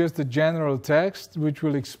page is just a general text which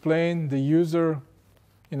will explain the user,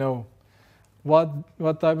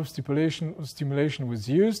 what type of stimulation was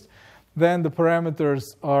used. Then the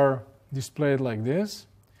parameters are displayed like this.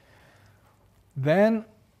 Then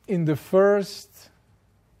in the first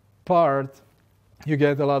part, you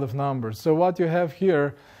get a lot of numbers. So what you have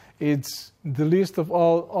here, it's the list of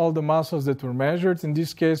all the muscles that were measured. In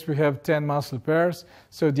this case, we have 10 muscle pairs.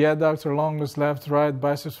 So the adductor longus left, right,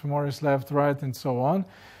 biceps femoris left, right, and so on.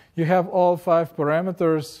 You have all 5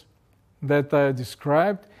 parameters that I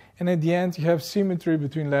described. And at the end, you have symmetry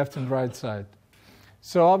between left and right side.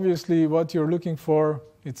 So obviously, what you're looking for,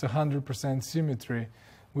 it's 100% symmetry,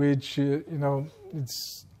 which,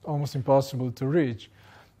 it's almost impossible to reach.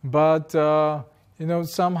 But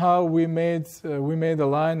somehow we made a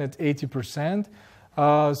line at 80%.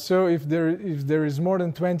 So if there is more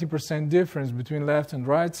than 20% difference between left and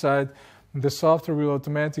right side, the software will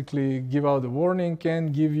automatically give out a warning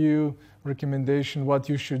and give you recommendation what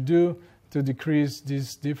you should do to decrease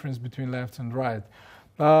this difference between left and right.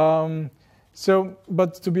 But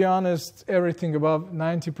to be honest, everything above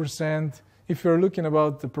 90%, if you're looking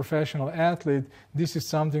about the professional athlete, this is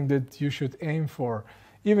something that you should aim for.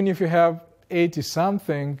 Even if you have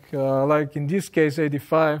 80-something, like in this case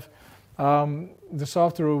 85, the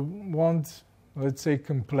software won't, let's say,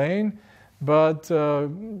 complain, but a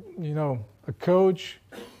coach,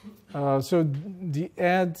 so the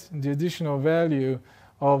additional value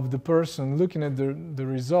of the person looking at the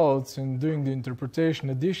results and doing the interpretation,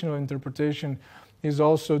 additional interpretation, is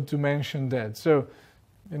also to mention that. So,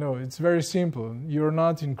 it's very simple. You're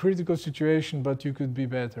not in critical situation, but you could be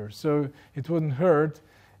better. So it wouldn't hurt,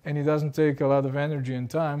 and it doesn't take a lot of energy and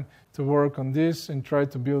time to work on this and try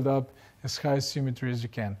to build up as high symmetry as you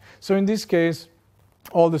can. So in this case,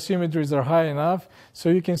 all the symmetries are high enough. So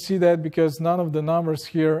you can see that because none of the numbers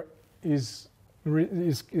here is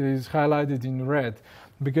highlighted in red.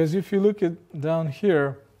 Because if you look at down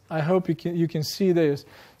here, I hope you can see this.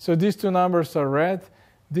 So these 2 numbers are red,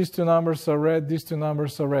 these 2 numbers are red, these 2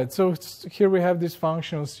 numbers are red. So here we have these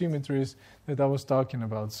functional symmetries that I was talking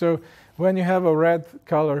about. So when you have a red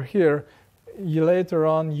color here, later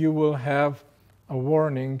on you will have a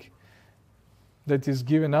warning that is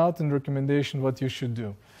given out and recommendation what you should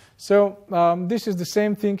do. So this is the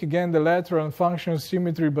same thing, again, the lateral and functional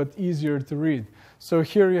symmetry, but easier to read. So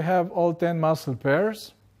here you have all 10 muscle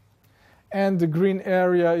pairs, and the green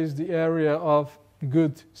area is the area of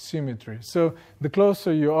good symmetry. So the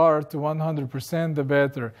closer you are to 100%, the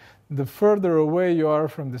better. The further away you are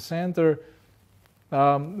from the center,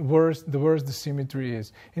 the worse the symmetry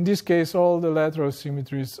is. In this case, all the lateral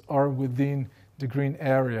symmetries are within the green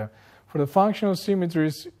area. For the functional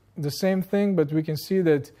symmetries, the same thing, but we can see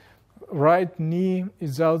that right knee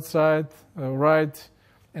is outside, right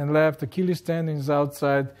and left Achilles tendon is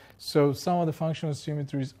outside. So some of the functional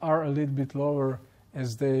symmetries are a little bit lower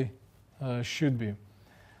as they should be.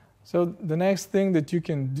 So the next thing that you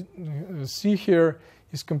can see here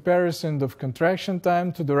is comparison of contraction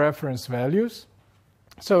time to the reference values.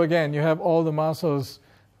 So again, you have all the muscles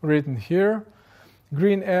written here.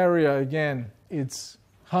 Green area, again, it's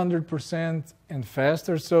 100% and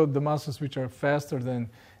faster, so the muscles which are faster than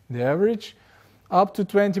the average. Up to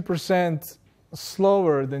 20%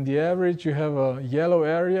 slower than the average, you have a yellow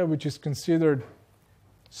area, which is considered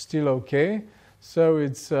still okay. So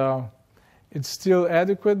it's still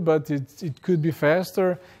adequate, but it could be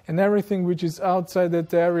faster. And everything which is outside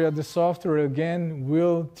that area, the software again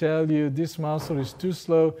will tell you this muscle is too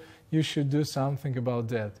slow, you should do something about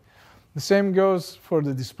that. The same goes for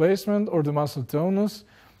the displacement or the muscle tonus.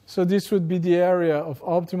 So this would be the area of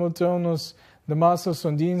optimal tonus. The muscles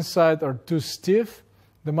on the inside are too stiff.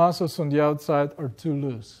 The muscles on the outside are too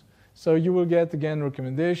loose. So you will get, again,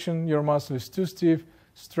 recommendation. Your muscle is too stiff,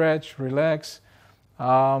 stretch, relax.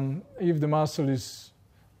 If the muscle is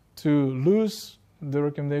too loose, the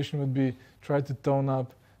recommendation would be try to tone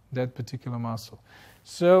up that particular muscle.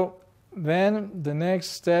 So then the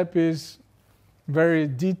next step is very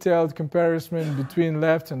detailed comparison between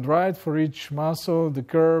left and right for each muscle. The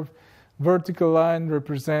curve, vertical line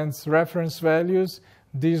represents reference values.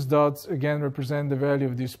 These dots, again, represent the value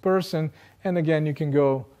of this person. And again, you can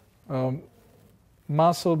go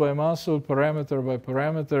muscle by muscle, parameter by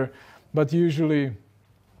parameter. But usually,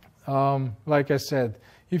 like I said,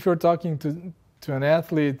 if you're talking to an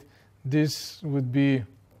athlete, this would be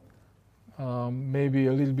maybe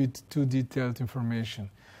a little bit too detailed information.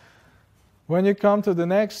 When you come to the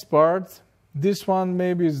next part, this one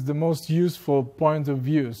maybe is the most useful point of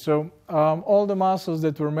view. So all the muscles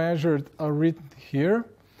that were measured are written here.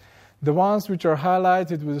 The ones which are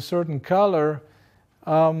highlighted with a certain color,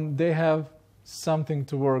 they have something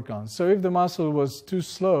to work on. So if the muscle was too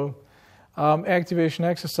slow, activation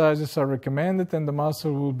exercises are recommended and the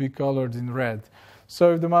muscle will be colored in red.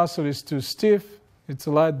 So if the muscle is too stiff, it's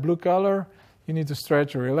a light blue color, you need to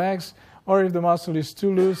stretch or relax. Or if the muscle is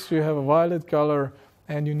too loose, you have a violet color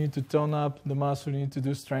and you need to tone up the muscle, you need to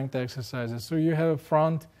do strength exercises. So you have a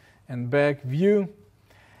front and back view,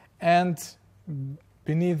 and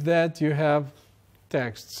beneath that you have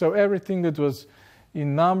text. So everything that was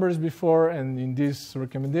in numbers before and in these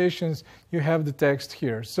recommendations, you have the text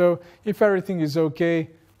here. So if everything is okay,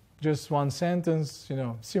 just one sentence,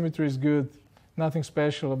 symmetry is good, nothing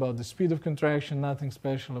special about the speed of contraction, nothing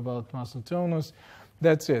special about muscle tonus,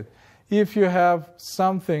 that's it. If you have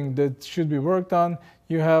something that should be worked on,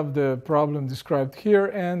 you have the problem described here,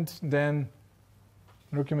 and then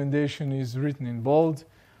recommendation is written in bold,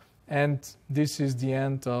 and this is the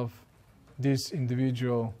end of this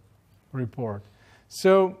individual report.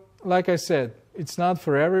 So, like I said, it's not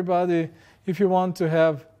for everybody. If you want to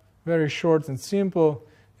have very short and simple,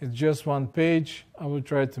 it's just one page. I will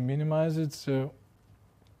try to minimize it so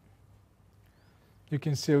you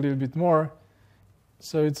can see a little bit more.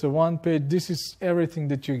 So it's a one page. This is everything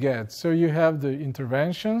that you get. So you have the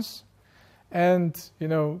interventions and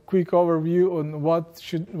quick overview on what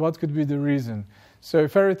could be the reason. So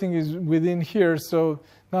if everything is within here, so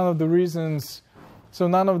none of the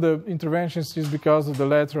interventions is because of the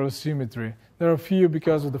lateral symmetry. There are a few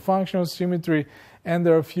because of the functional symmetry, and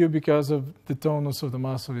there are a few because of the tonus of the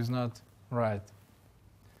muscle is not right.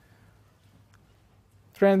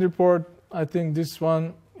 Trend report, I think this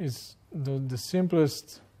one is the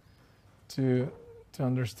simplest to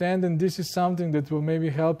understand, and this is something that will maybe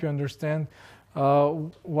help you understand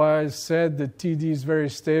why I said that TD is very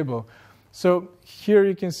stable. So here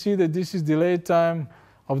you can see that this is delay time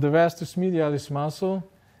of the vastus medialis muscle.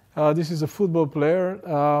 This is a football player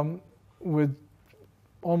with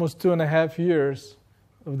almost 2.5 years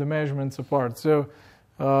of the measurements apart. So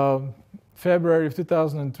February of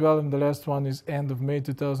 2012, and the last one is end of May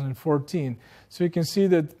 2014. So you can see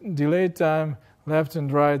that delay time, left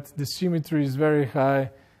and right, the symmetry is very high,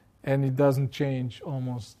 and it doesn't change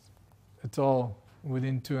almost at all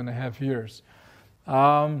within 2.5 years.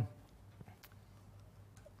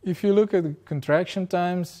 If you look at the contraction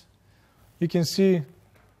times, you can see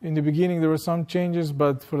in the beginning there were some changes,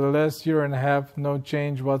 but for the last 1.5 years, no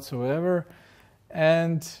change whatsoever.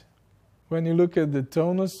 And when you look at the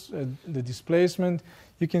tonus, the displacement,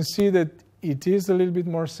 you can see that it is a little bit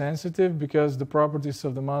more sensitive because the properties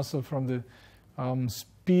of the muscle from the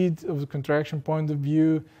speed of the contraction point of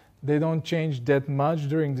view, they don't change that much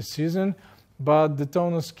during the season, but the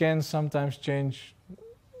tonus can sometimes change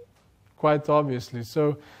quite obviously.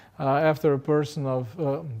 So after a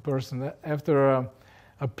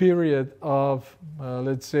period of,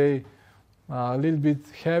 let's say, a little bit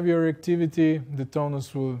heavier activity, the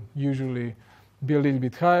tonus will usually be a little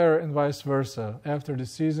bit higher, and vice versa. After the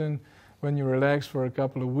season, when you relax for a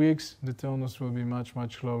couple of weeks, the tonus will be much,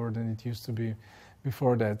 much lower than it used to be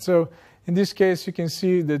before that. So in this case, you can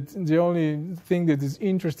see that the only thing that is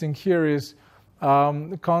interesting here is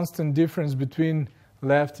the constant difference between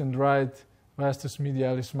left and right vastus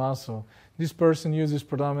medialis muscle. This person uses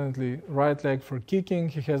predominantly right leg for kicking.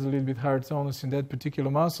 He has a little bit higher tonus in that particular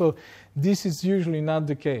muscle. This is usually not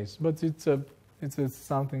the case, but it's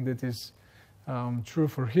something that is true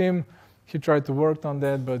for him. He tried to work on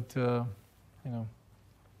that, but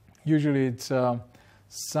usually it's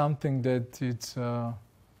something that it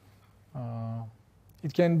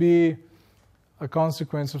can be a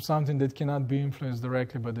consequence of something that cannot be influenced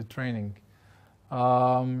directly by the training.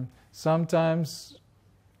 Sometimes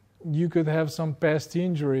you could have some past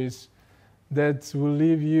injuries that will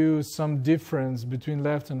leave you some difference between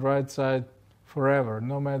left and right side forever,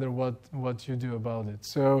 no matter what you do about it.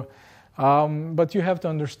 So, but you have to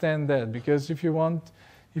understand that, because if you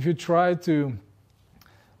try to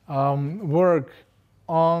work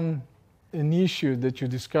on an issue that you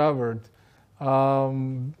discovered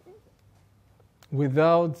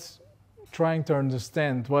without trying to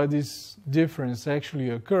understand why this difference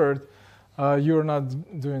actually occurred, you're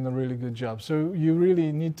not doing a really good job. So you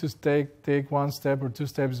really need to take one step or two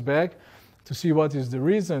steps back to see what is the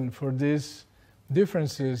reason for these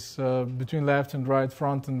differences between left and right,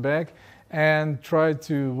 front and back, and try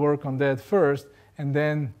to work on that first, and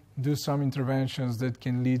then do some interventions that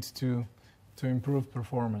can lead to improved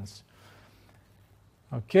performance.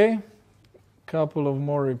 Okay, couple of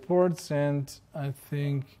more reports, and I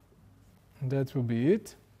think that will be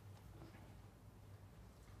it.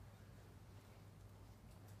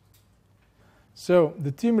 So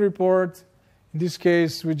the team report In this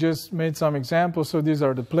case, we just made some examples. So these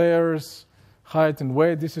are the players, height and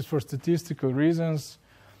weight. This is for statistical reasons.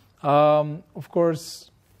 Of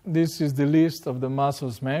course, this is the list of the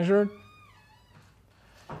muscles measured.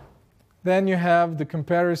 Then you have the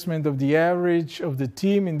comparison of the average of the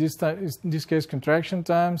team, in this case contraction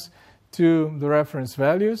times, to the reference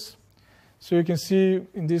values. So you can see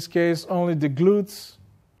in this case only the glutes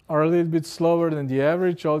are a little bit slower than the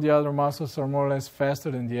average. All the other muscles are more or less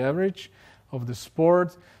faster than the average of the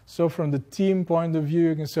sport. So from the team point of view,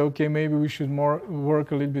 you can say, okay, maybe we should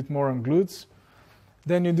work a little bit more on glutes.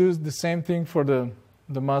 Then you do the same thing for the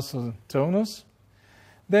muscle tonus.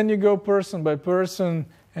 Then you go person by person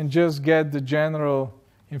and just get the general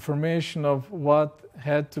information of what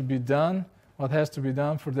had to be done, what has to be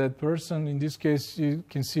done for that person. In this case, you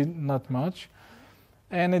can see not much.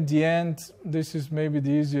 And at the end, this is maybe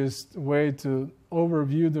the easiest way to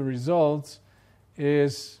overview the results,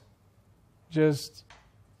 is just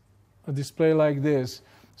a display like this.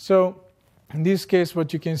 So in this case,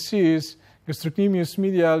 what you can see is gastrocnemius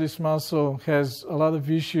medialis muscle has a lot of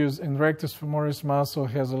issues, and rectus femoris muscle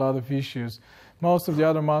has a lot of issues. Most of the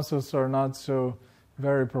other muscles are not so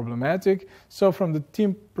very problematic. So from the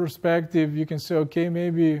team perspective, you can say, okay,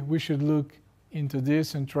 maybe we should look into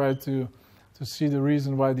this and try to see the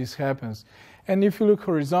reason why this happens. And if you look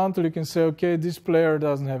horizontal, you can say, okay, this player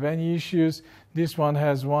doesn't have any issues. This one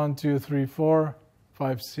has 1, 2, 3, 4,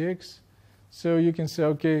 5, 6. So you can say,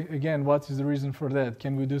 okay, again, what is the reason for that?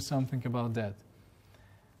 Can we do something about that?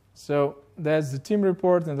 So that's the team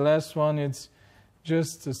report. And the last one, it's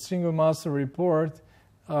just a single muscle report.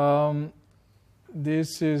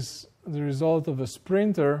 This is the result of a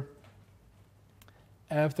sprinter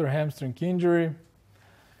after hamstring injury.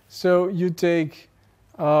 So you take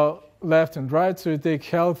left and right, so you take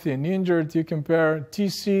healthy and injured. You compare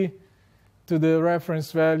TC to the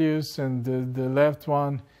reference values, and the left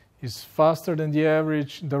one is faster than the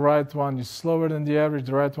average. The right one is slower than the average.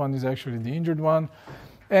 The right one is actually the injured one.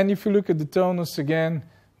 And if you look at the tonus again,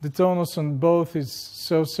 the tonus on both is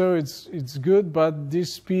so-so. It's good, but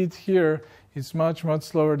this speed here is much, much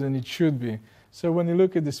slower than it should be. So when you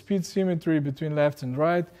look at the speed symmetry between left and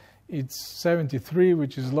right, it's 73,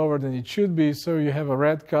 which is lower than it should be. So you have a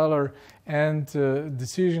red color, and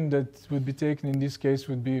decision that would be taken in this case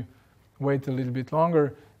would be wait a little bit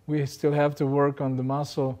longer. We still have to work on the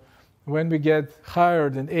muscle. When we get higher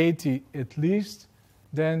than 80 at least,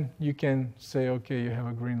 then you can say, okay, you have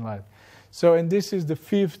a green light. So, and this is the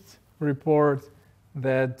 5th report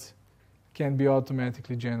that can be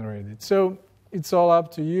automatically generated. So it's all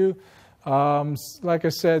up to you. Like I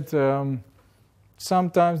said,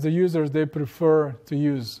 sometimes the users, they prefer to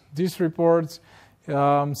use these reports.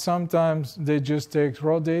 Sometimes they just take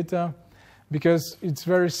raw data, because it's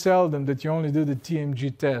very seldom that you only do the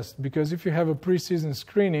TMG test. Because if you have a pre-season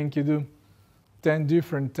screening, you do 10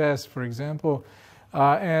 different tests, for example,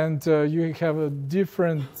 and you have a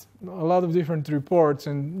lot of different reports,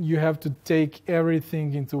 and you have to take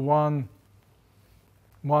everything into one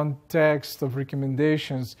text of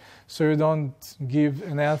recommendations, so you don't give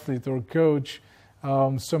an athlete or coach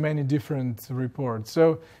so many different reports.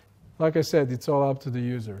 So, like I said, it's all up to the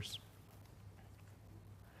users.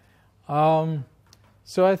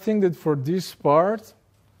 So I think that for this part,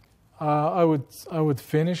 I would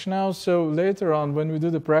finish now. So later on, when we do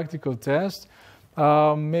the practical test,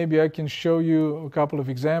 maybe I can show you a couple of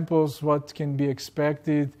examples, what can be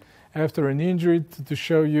expected after an injury, to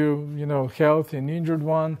show you, healthy and injured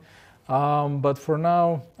one. But for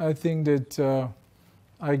now, I think that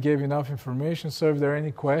I gave enough information. So if there are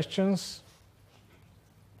any questions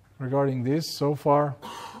regarding this so far?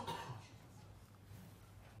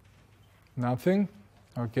 Nothing?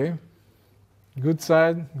 Okay. Good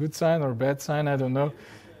sign or bad sign, I don't know.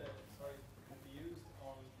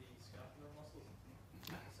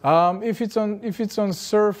 If it's on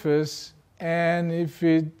surface, and if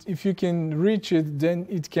you can reach it, then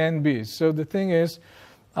it can be. So the thing is,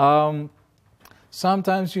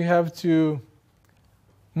 sometimes you have to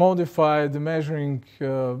modify the measuring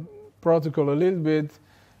protocol a little bit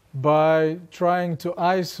by trying to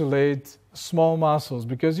isolate small muscles,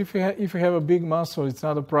 because if you have a big muscle, it's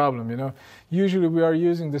not a problem. Usually we are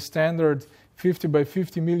using the standard 50 by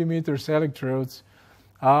 50 millimeters electrodes.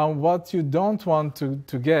 What you don't want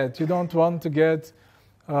to get, you don't want to get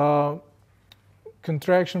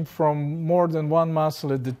contraction from more than one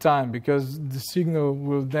muscle at the time, because the signal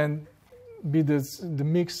will then be the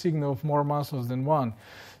mixed signal of more muscles than one.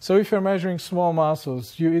 So if you're measuring small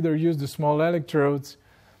muscles, you either use the small electrodes.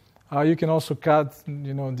 You can also cut,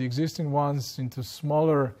 the existing ones into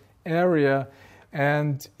smaller area.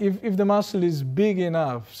 And if the muscle is big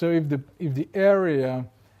enough, so if the area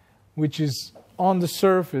which is on the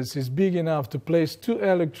surface is big enough to place 2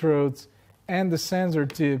 electrodes and the sensor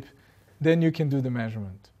tip, then you can do the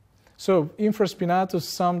measurement. So infraspinatus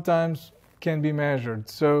sometimes can be measured.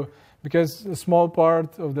 So because a small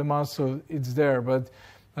part of the muscle it's there, but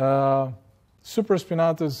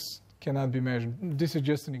supraspinatus cannot be measured. This is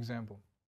just an example.